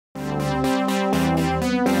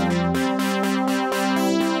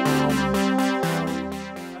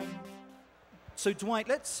So Dwight,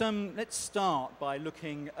 let's start by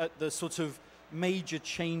looking at the sort of major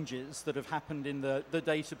changes that have happened in the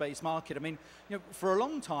database market. I mean, you know, for a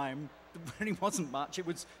long time, there really wasn't much. It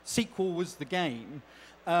was SQL was the game.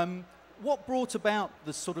 What brought about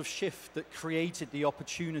the sort of shift that created the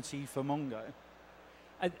opportunity for Mongo?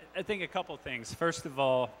 I think a couple things. First of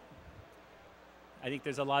all, I think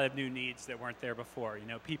there's a lot of new needs that weren't there before. You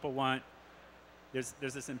know, people want, there's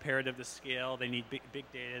this imperative to scale. They need big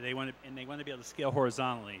data. They want to be able to scale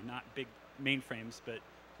horizontally, not big mainframes, but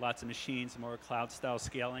lots of machines, more cloud-style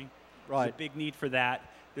scaling. Right. There's a big need for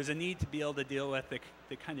that. There's a need to be able to deal with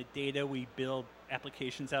the kind of data we build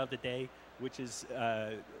applications out of today, which has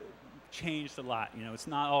changed a lot. You know, it's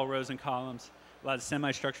not all rows and columns. A lot of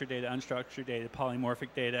semi-structured data, unstructured data, polymorphic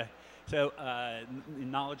data, so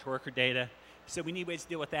knowledge worker data. So we need ways to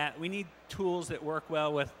deal with that. We need tools that work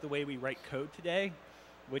well with the way we write code today,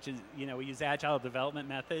 which is, you know, we use agile development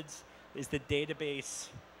methods. Is the database,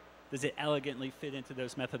 does it elegantly fit into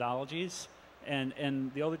those methodologies?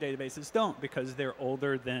 And the older databases don't, because they're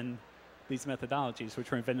older than these methodologies,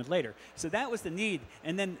 which were invented later. So that was the need.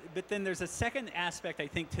 And then, but then there's a second aspect, I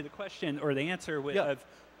think, to the question or the answer of,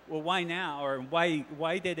 well, why now? Or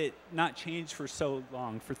why did it not change for so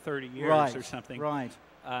long, for 30 years or something? Right.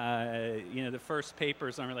 You know, the first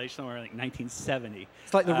papers on relational were like 1970.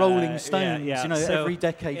 It's like the Rolling Stones. Yeah. You know, so, every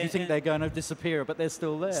decade you think they're going to disappear, but they're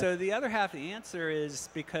still there. So the other half of the answer is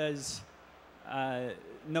because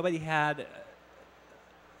nobody had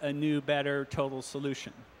a new, better total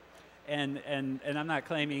solution. And I'm not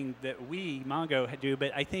claiming that we, Mongo, do,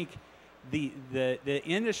 but I think the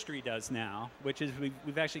industry does now, which is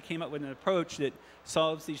we've actually came up with an approach that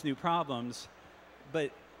solves these new problems,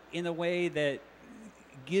 but in a way that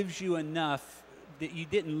gives you enough that you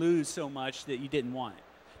didn't lose so much that you didn't want it.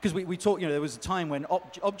 Because we talked, you know, there was a time when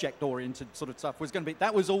object-oriented sort of stuff was going to be,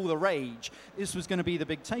 that was all the rage. This was going to be the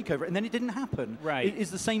big takeover, and then it didn't happen. Right.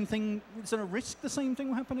 Is the same thing, is there a risk the same thing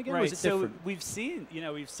will happen again, right. or is it different? So we've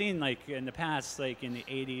seen like in the past, like in the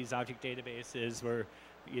 80s, object databases were,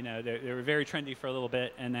 you know, they were very trendy for a little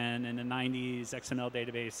bit, and then in the 90s, XML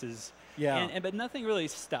databases. Yeah. But nothing really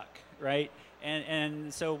stuck, right?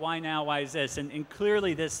 And so why now, why is this? And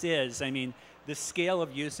clearly this is, I mean, the scale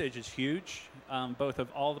of usage is huge, both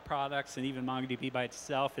of all the products and even MongoDB by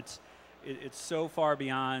itself. It's so far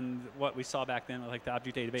beyond what we saw back then with like the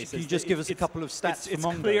object databases. Can you just give us a couple of stats for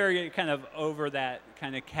Mongo? It's clear you're kind of over that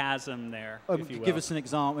kind of chasm there, if you will. Give us an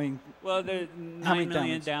example. I mean, well, there are 9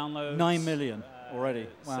 million downloads. 9 million already.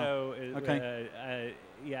 Wow. So, okay.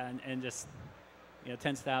 yeah, and just, you know,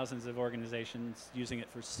 tens of thousands of organizations using it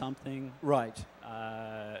for something. Right.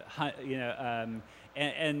 You know,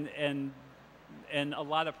 and a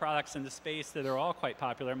lot of products in the space that are all quite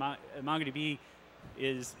popular. MongoDB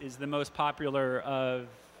is the most popular of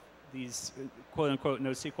these quote-unquote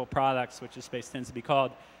NoSQL products, which the space tends to be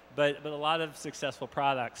called, but a lot of successful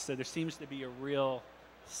products. So there seems to be a real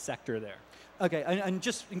sector there. Okay, and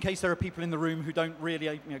just in case there are people in the room who don't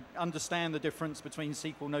really understand the difference between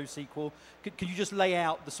SQL, NoSQL, could you just lay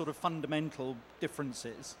out the sort of fundamental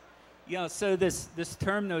differences? Yeah, so this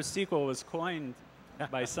term NoSQL was coined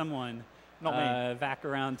by someone back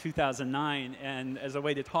around 2009, and as a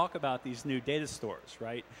way to talk about these new data stores,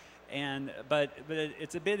 right? But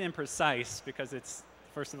it's a bit imprecise because it's,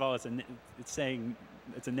 first of all, it's saying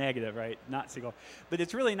it's a negative, right? Not SQL, but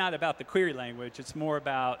it's really not about the query language. It's more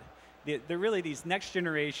about they're really these next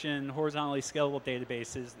generation horizontally scalable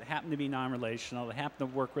databases that happen to be non-relational, that happen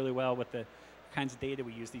to work really well with the kinds of data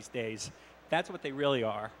we use these days. That's what they really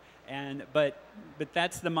are. But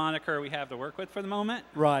that's the moniker we have to work with for the moment.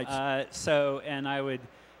 Right. So, and I would,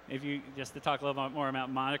 if you, just to talk a little bit more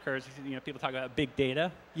about monikers, you know, people talk about big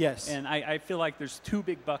data. Yes. And I feel like there's two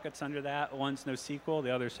big buckets under that. One's NoSQL, the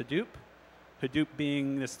other's Hadoop. Hadoop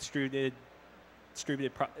being this distributed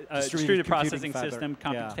processing system,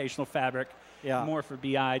 computational fabric, more for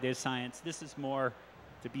BI, data science. This is more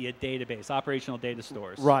to be a database, operational data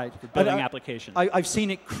stores, right, for building applications. I've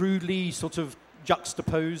seen it crudely sort of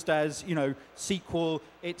juxtaposed as, you know, SQL,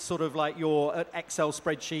 it's sort of like your Excel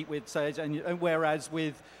spreadsheet with, say, and whereas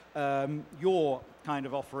with your kind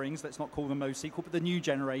of offerings, let's not call them NoSQL, but the new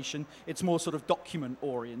generation, it's more sort of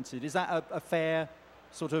document-oriented. Is that a fair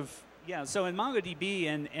sort of... Yeah, so in MongoDB,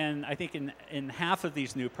 and I think in half of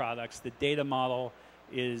these new products, the data model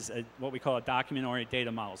is what we call a document-oriented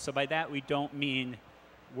data model. So by that, we don't mean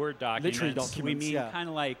Word documents. Literally documents, we mean kind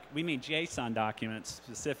of like, we mean JSON documents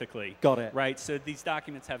specifically. Got it. Right, so these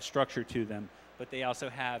documents have structure to them, but they also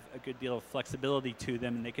have a good deal of flexibility to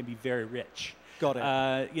them, and they can be very rich. Got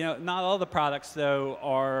it. You know, not all the products, though,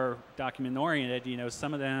 are document-oriented. You know,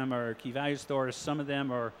 some of them are key value stores, some of them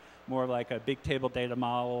are more like a big table data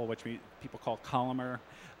model, which people call columnar.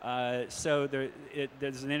 So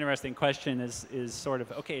there's an interesting question is sort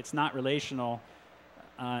of, okay, it's not relational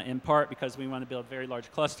in part because we want to build very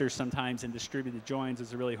large clusters sometimes, and distributed joins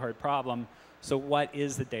is a really hard problem. So what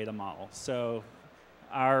is the data model? So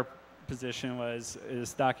our position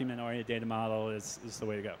is document-oriented data model is the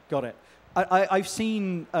way to go. Got it. I've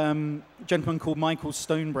seen a gentleman called Michael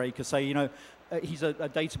Stonebreaker say, he's a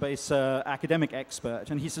database academic expert,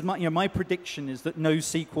 and he says, my prediction is that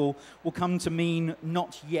NoSQL will come to mean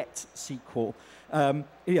not yet SQL.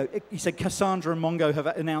 He said Cassandra and Mongo have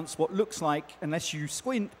announced what looks like, unless you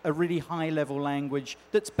squint, a really high-level language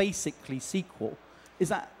that's basically SQL. Is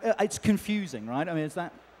that, it's confusing, right? I mean, is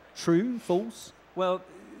that true, false? Well,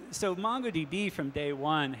 so MongoDB from day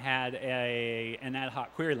one had an ad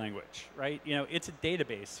hoc query language, right? It's a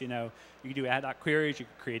database. You could do ad hoc queries, you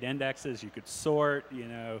could create indexes, you could sort,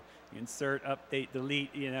 insert, update, delete,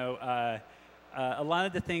 a lot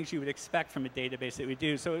of the things you would expect from a database that we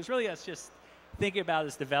do. So it was really us just thinking about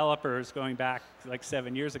as developers going back like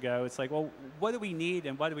 7 years ago. It's like, well, what do we need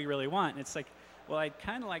and what do we really want? And it's like, well, I'd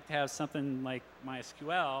kind of like to have something like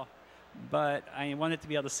MySQL, but I want it to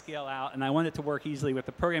be able to scale out, and I want it to work easily with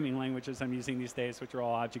the programming languages I'm using these days, which are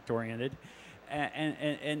all object-oriented.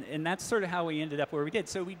 And that's sort of how we ended up where we did.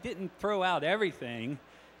 So we didn't throw out everything.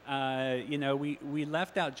 We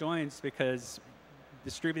left out joins because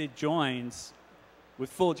distributed joins with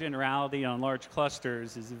full generality on large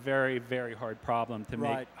clusters is a very, very hard problem to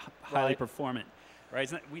make highly performant.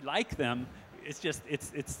 Right? We like them. It's just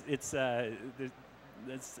it's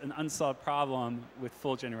an unsolved problem with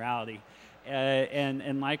full generality.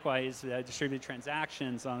 And likewise, distributed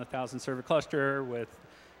transactions on a 1,000-server cluster with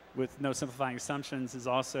no simplifying assumptions is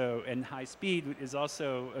also, and high speed is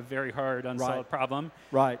also a very hard unsolved problem.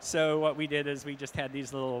 Right. So what we did is we just had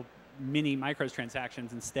these little mini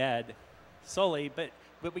microtransactions instead, solely, but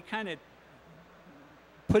we kind of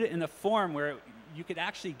put it in a form where you could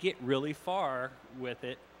actually get really far with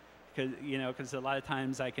it, because a lot of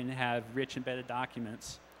times I can have rich embedded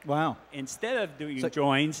documents. Wow. Instead of doing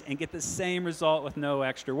joins and get the same result with no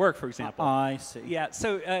extra work, for example. I see. Yeah,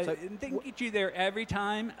 so it didn't get you there every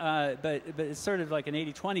time, but it's sort of like an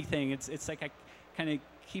 80-20 thing. It's like kind of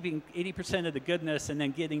keeping 80% of the goodness and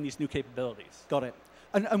then getting these new capabilities. Got it.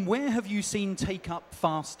 And where have you seen take up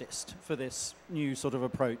fastest for this new sort of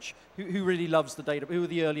approach? Who really loves the data? Who are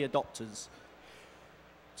the early adopters?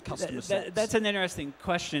 That's an interesting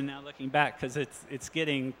question now looking back, because it's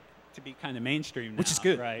getting to be kind of mainstream now. Which is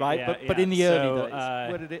good, right? Yeah, but in the early days,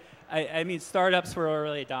 where did it? I mean, startups were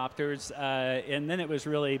early adopters, and then it was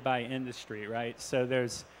really by industry, right? So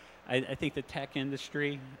there's, I think the tech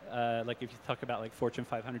industry, like if you talk about like Fortune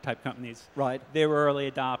 500 type companies, right? They were early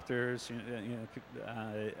adopters,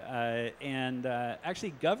 and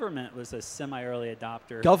actually government was a semi-early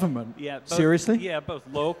adopter. Government? Yeah. Seriously? Yeah, both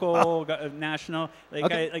local, national,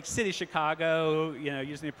 like City of Chicago,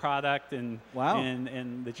 using the product and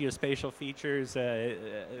and the geospatial features,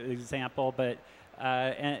 example, but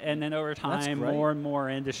and then over time, more and more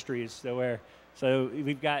industries So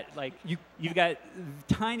we've got like you've got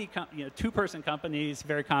tiny, two-person companies,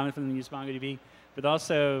 very common for them to use MongoDB, but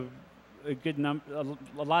also a good number,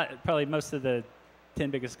 a lot, probably most of the 10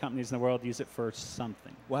 biggest companies in the world use it for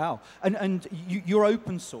something. Wow, and you're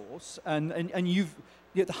open source, and you've.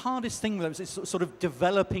 The hardest thing with those is sort of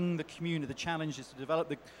developing the community. The challenge is to develop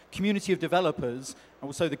the community of developers and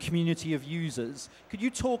also the community of users. Could you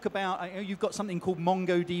talk about, I know you've got something called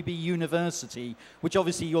MongoDB University, which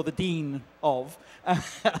obviously you're the dean of.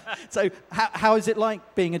 So how is it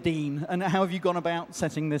like being a dean, and how have you gone about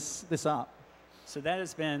setting this up? So that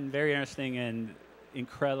has been very interesting and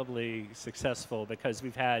incredibly successsul, because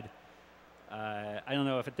we've had I don't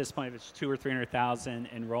know if at this point it's 200,000 or 300,000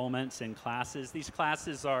 enrollments in classes. These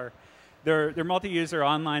classes they're multi-user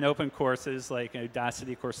online open courses like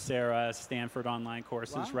Udacity, Coursera, Stanford online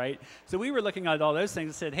courses, right? So we were looking at all those things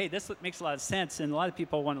and said, hey, this makes a lot of sense, and a lot of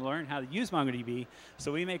people want to learn how to use MongoDB.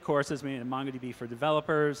 So we made courses. We made MongoDB for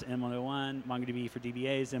developers, M101, MongoDB for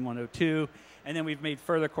DBAs, M102, and then we've made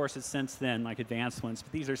further courses since then, like advanced ones.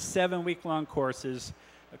 But these are 7-week-long courses,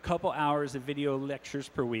 a couple hours of video lectures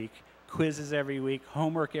per week, quizzes every week,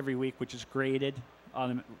 homework every week, which is graded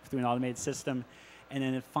through an automated system, and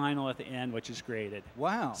then a final at the end, which is graded.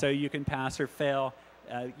 Wow. So you can pass or fail,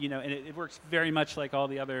 and it works very much like all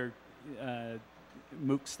the other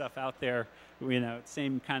MOOC stuff out there,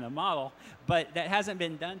 same kind of model, but that hasn't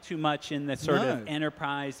been done too much in the sort of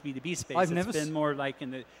enterprise B2B space. It's been more like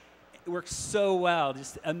in the, it works so well.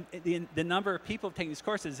 Just the number of people taking these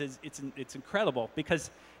courses it's incredible,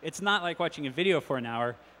 because it's not like watching a video for an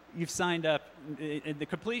hour. you've signed up. The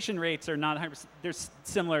completion rates are not 100%. They're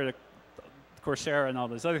similar to Coursera and all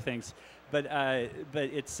those other things, but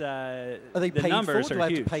it's are they the paid numbers for? are Do I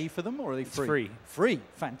have huge. to pay for them, or are they It's free? free. Free,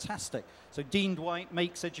 fantastic. So Dean Dwight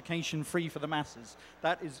makes education free for the masses.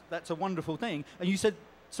 That's a wonderful thing. And you said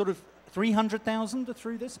sort of 300,000 are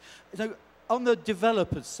through this. So on the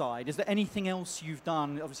developers side, is there anything else you've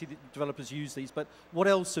done? Obviously, the developers use these, but what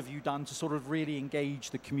else have you done to sort of really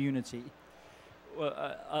engage the community?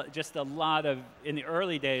 Well, just a lot of, in the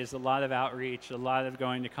early days, a lot of outreach, a lot of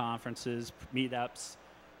going to conferences, meetups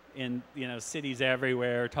in cities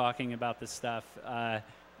everywhere, talking about this stuff. It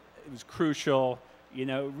was crucial.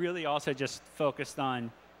 Really also just focused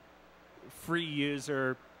on free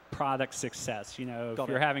user product success. If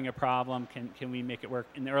you're having a problem, can we make it work?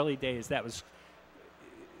 In the early days,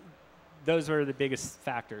 those were the biggest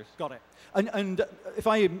factors. Got it. And if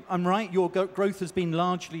I'm right, your growth has been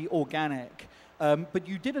largely organic. But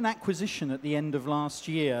you did an acquisition at the end of last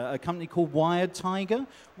year, a company called Wired Tiger.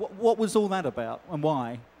 What was all that about, and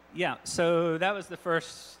why? Yeah, so that was the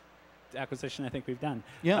first acquisition I think we've done.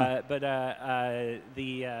 Yeah.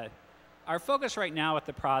 Our focus right now with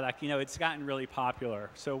the product, it's gotten really popular.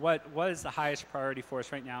 So what is the highest priority for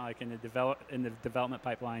us right now, like in the development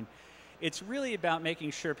pipeline? It's really about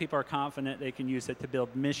making sure people are confident they can use it to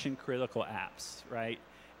build mission-critical apps, right?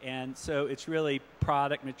 And so it's really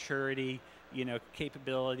product maturity,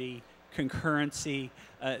 capability, concurrency,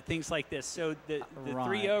 things like this. So the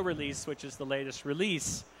Right. 3.0 release, which is the latest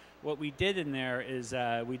release, what we did in there is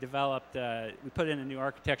we put in a new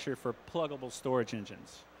architecture for pluggable storage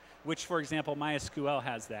engines, which, for example, MySQL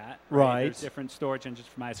has that. Right. There's different storage engines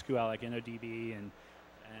for MySQL, like InnoDB and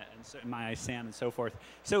so MySAM and so forth.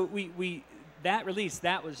 So that release,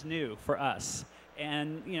 that was new for us.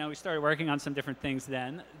 And we started working on some different things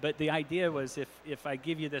then. But the idea was if I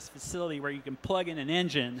give you this facility where you can plug in an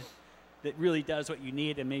engine that really does what you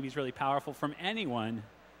need and maybe is really powerful from anyone,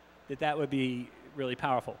 that would be really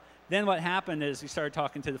powerful. Then what happened is we started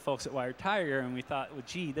talking to the folks at Wired Tiger, and we thought, well,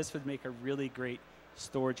 gee, this would make a really great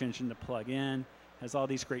storage engine to plug in. Has all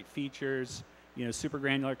these great features, super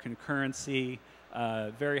granular concurrency,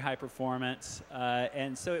 very high performance,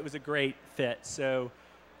 and so it was a great fit. So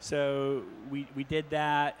we did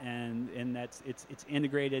that, and it's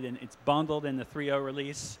integrated and it's bundled in the 3.0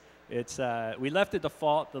 release. We left the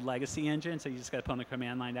default, the legacy engine, so you just got to put on the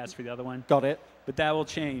command line to ask for the other one. Got it. But that will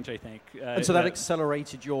change, I think. And so that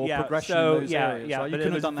accelerated your progression in those areas. Yeah, right? but You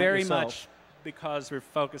couldn't it was have done that very yourself. much because we're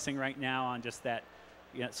focusing right now on just that,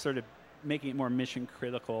 sort of making it more mission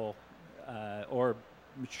critical or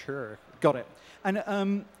mature. Got it.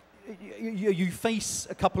 And you face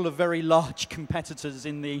a couple of very large competitors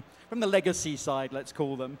from the legacy side, let's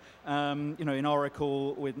call them. In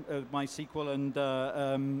Oracle with MySQL and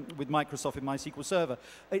with Microsoft with MySQL Server.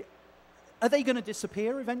 Are they going to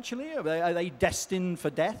disappear eventually? Are they destined for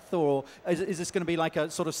death, or is this going to be like a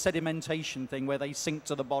sort of sedimentation thing where they sink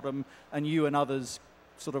to the bottom and you and others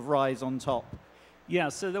sort of rise on top? Yeah.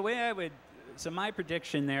 So my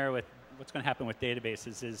prediction there with what's going to happen with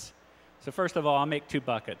databases is. So first of all, I'll make two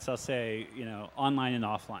buckets. I'll say, online and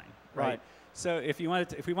offline. Right. So if we want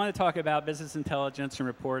to talk about business intelligence and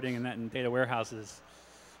reporting and that in data warehouses,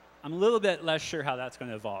 I'm a little bit less sure how that's going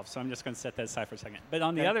to evolve. So I'm just going to set that aside for a second. But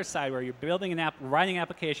on the other side, where you're building an app, writing an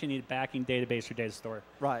application, you need a backing database or data store.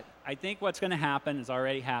 Right. I think what's going to happen is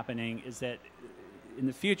already happening is that in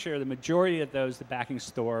the future, the majority of those, the backing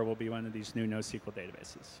store will be one of these new NoSQL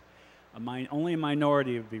databases. Only a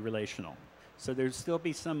minority would be relational. So there'll still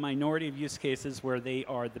be some minority of use cases where they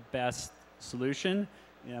are the best solution,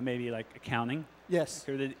 maybe like accounting. Yes.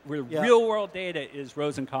 Where real world data is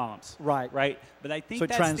rows and columns. Right. Right. But I think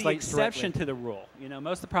that's the exception to the rule.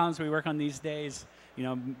 Most of the problems we work on these days,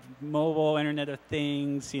 mobile, Internet of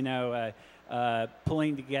Things,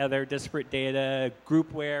 pulling together disparate data,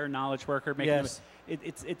 groupware, knowledge worker, making them,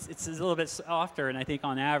 it's a little bit softer, and I think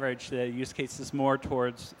on average the use case is more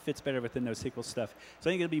fits better with the NoSQL stuff. So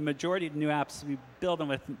I think it'll be majority of new apps we build them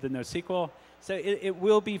with the NoSQL. So it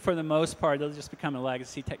will be, for the most part, it'll just become a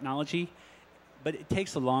legacy technology. But it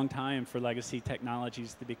takes a long time for legacy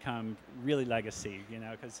technologies to become really legacy,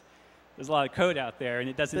 because there's a lot of code out there and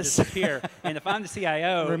it doesn't disappear. And if I'm the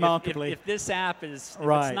CIO, if this app is if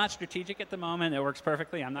it's not strategic at the moment, it works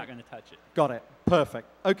perfectly, I'm not going to touch it. Got it. Perfect.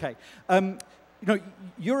 Okay.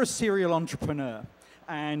 You're a serial entrepreneur,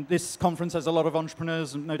 and this conference has a lot of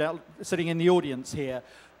entrepreneurs, no doubt, sitting in the audience here.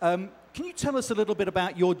 Can you tell us a little bit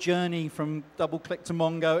about your journey from DoubleClick to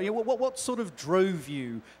Mongo? What sort of drove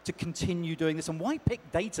you to continue doing this, and why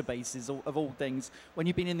pick databases of all things when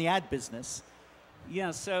you've been in the ad business? Yeah,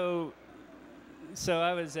 so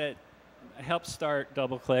I was at helped start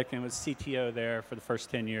DoubleClick and was CTO there for the first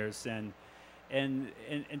 10 years. And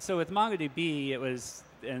so with MongoDB, it was,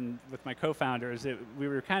 and with my co-founders, we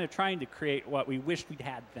were kind of trying to create what we wished we'd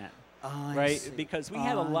had then, right? Because we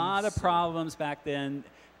had a lot of problems back then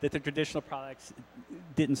that the traditional products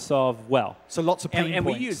didn't solve well. So lots of pain and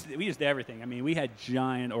points. we used everything. I mean, we had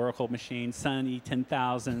giant Oracle machines, Sun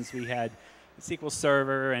E10000s. We had SQL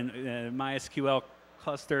Server and MySQL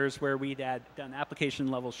clusters where we'd done application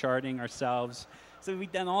level sharding ourselves. So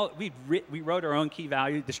we'd done we wrote our own key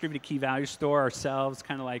value, distributed key value store ourselves,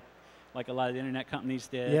 kind of like a lot of the internet companies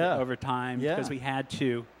did over time because we had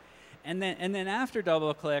to. And then after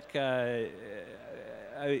DoubleClick,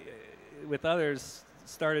 with others,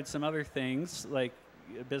 started some other things like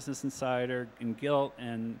Business Insider and Gilt,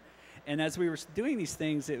 and as we were doing these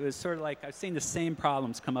things, it was sort of like I've seen the same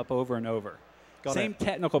problems come up over and over. Same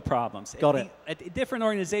technical problems. At different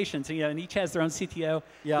organizations, and each has their own CTO.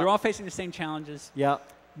 They're all facing the same challenges.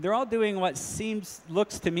 They're all doing what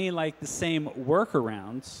looks to me like the same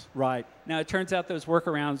workarounds. Right. Now, it turns out those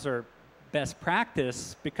workarounds are best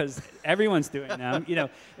practice because everyone's doing them.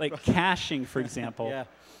 Like caching, for example.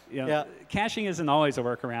 Caching isn't always a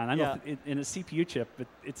workaround. I know in a CPU chip, but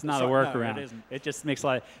it's not a workaround. No, it isn't. It just makes a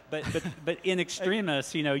lot of, but in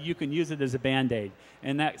extremis, you can use it as a Band-Aid.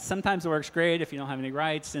 And that sometimes it works great if you don't have any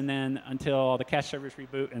writes, and then until all the cache servers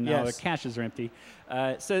reboot and all the caches are empty.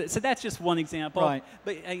 So that's just one example. Right.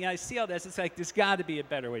 But I see all this. It's like there's got to be a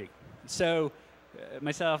better way. So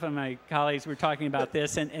myself and my colleagues were talking about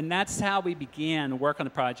this, and that's how we began work on the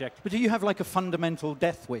project. But do you have like a fundamental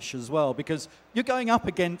death wish as well? Because you're going up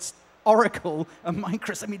against Oracle and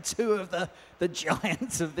Microsoft, I mean, two of the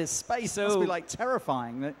giants of this space. So, it must be like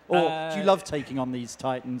terrifying. Or do you love taking on these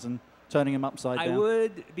titans and turning them upside down? I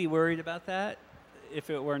would be worried about that if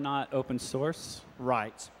it were not open source.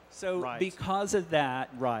 Right. So because of that,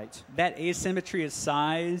 that asymmetry of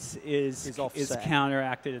size is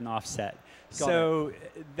counteracted and offset. So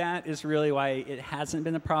that is really why it hasn't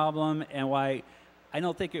been a problem, and why I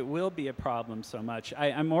don't think it will be a problem so much.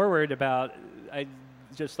 I'm more worried about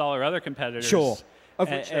just all our other competitors. Sure.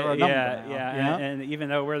 Of which there are a number now. And even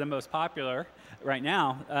though we're the most popular right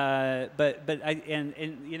now, but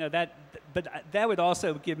that would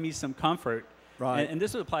also give me some comfort. Right. And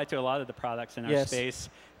this would apply to a lot of the products in our space,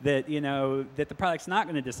 that that the product's not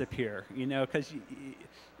going to disappear, because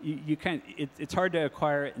you can't. It's hard to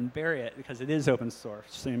acquire it and bury it because it is open source.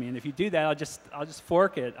 So, I mean, if you do that, I'll just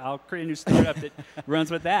fork it. I'll create a new startup that runs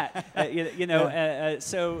with that.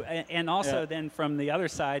 So and also then from the other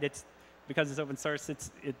side, it's because it's open source.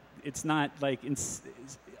 It's not like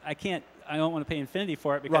I don't want to pay infinity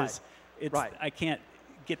for it because I can't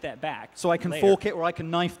get that back. So I can fork it, or I can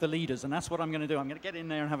knife the leaders, and that's what I'm going to do. I'm going to get in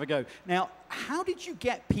there and have a go. Now, how did you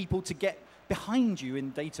get people to get behind you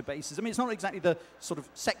in databases? I mean, it's not exactly the sort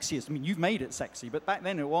of sexiest. I mean, you've made it sexy, but back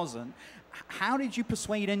then it wasn't. How did you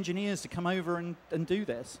persuade engineers to come over and do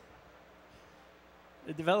this?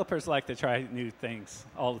 The developers like to try new things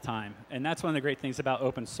all the time, and that's one of the great things about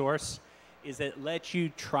open source, is that it lets you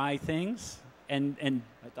try things, and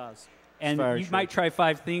it does. And you might try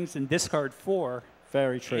 5 things and discard 4.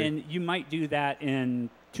 Very true. And you might do that in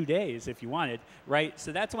 2 days if you wanted, right?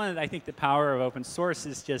 So that's one of I think the power of open source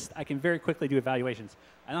is just I can very quickly do evaluations.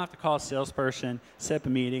 I don't have to call a salesperson, set up a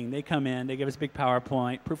meeting. They come in, they give us a big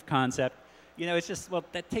PowerPoint, proof of concept. It's just, well,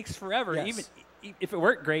 that takes forever. Yes. Even if it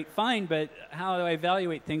worked, great, fine, but how do I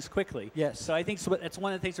evaluate things quickly? Yes. So I think that's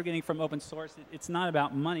one of the things we're getting from open source. It's not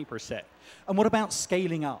about money per se. And what about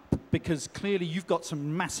scaling up? Because clearly you've got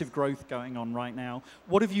some massive growth going on right now.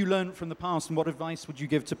 What have you learned from the past, and what advice would you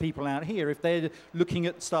give to people out here if they're looking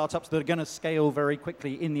at startups that are going to scale very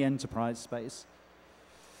quickly in the enterprise space?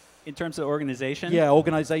 In terms of organization? Yeah,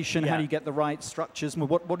 organization. How do you get the right structures?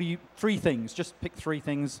 What are you? 3 things. Just pick 3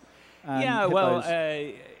 things.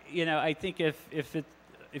 I think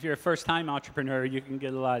if you're a first-time entrepreneur, you can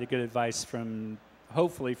get a lot of good advice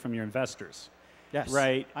hopefully from your investors. Yes.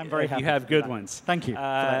 Right. I'm very happy. You have good ones. Thank you.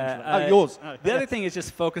 Yours. The other thing is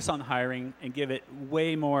just focus on hiring and give it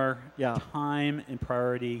way more time and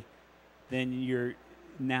priority than your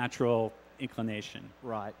natural inclination.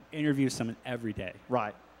 Right. Interview someone every day.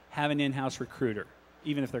 Right. Have an in-house recruiter,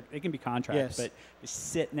 even if they can be contract, but they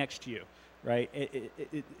sit next to you. Right.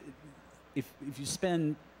 If you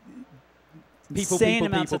spend insane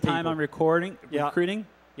amounts of time on recruiting,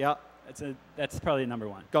 that's probably number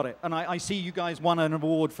 1. Got it. And I see you guys won an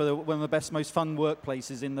award for one of the best, most fun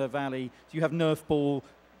workplaces in the Valley. You have Nerf ball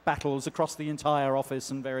battles across the entire office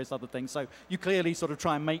and various other things. So you clearly sort of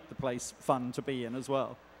try and make the place fun to be in as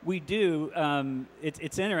well. We do.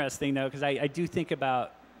 It's interesting, though, because I do think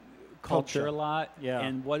about culture a lot, Yeah.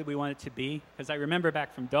 and what do we want it to be? Because I remember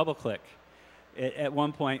back from DoubleClick, at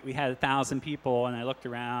one point we had 1,000 people, and I looked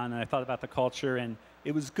around and I thought about the culture, and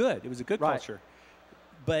it was good. It was a good culture,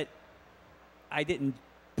 but I didn't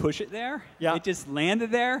push it there. Yeah. It just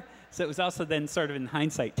landed there. So it was also then sort of in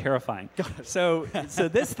hindsight terrifying. So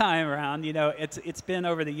this time around, you know, it's been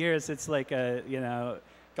over the years. It's like a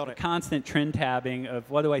constant trend tabbing of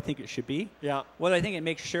what do I think it should be? Yeah. What do I think it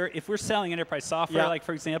makes sure if we're selling enterprise software, like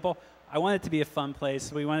for example, I want it to be a fun place.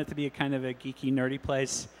 We want it to be a kind of a geeky, nerdy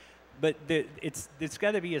place, but it's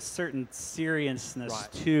got to be a certain seriousness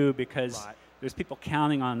too, because there's people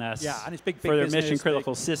counting on us and it's big for their business,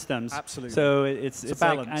 mission-critical systems. Absolutely. So it's a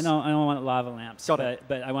balance. like, I don't want lava lamps, Got it.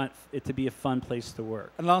 but I want it to be a fun place to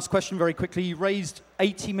work. And last question very quickly. You raised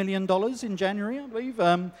 $80 million in January, I believe.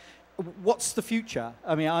 What's the future?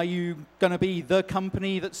 I mean, are you going to be the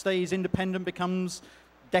company that stays independent, becomes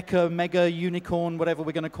Deca, mega, unicorn, whatever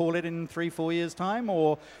we're going to call it in 3-4 years' time?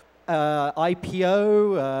 Or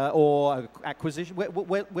IPO or acquisition?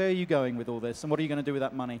 Where are you going with all this? And what are you going to do with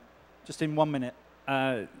that money? Just in 1 minute.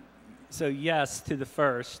 So yes to the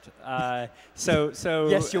first. So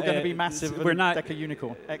yes, you're going to be massive. We're not Deca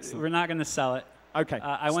unicorn. Excellent. We're not going to sell it. Okay.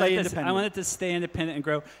 I want it to stay independent and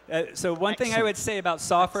grow. So one thing I would say about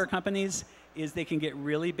software companies is they can get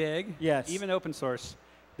really big, even open source,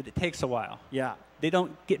 but it takes a while. Yeah. They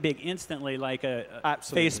don't get big instantly like a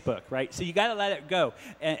Facebook, right? So you got to let it go,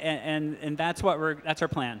 and that's our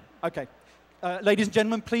plan. Okay. Ladies and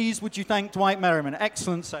gentlemen, please would you thank Dwight Merriman?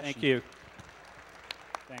 Excellent session. Thank you.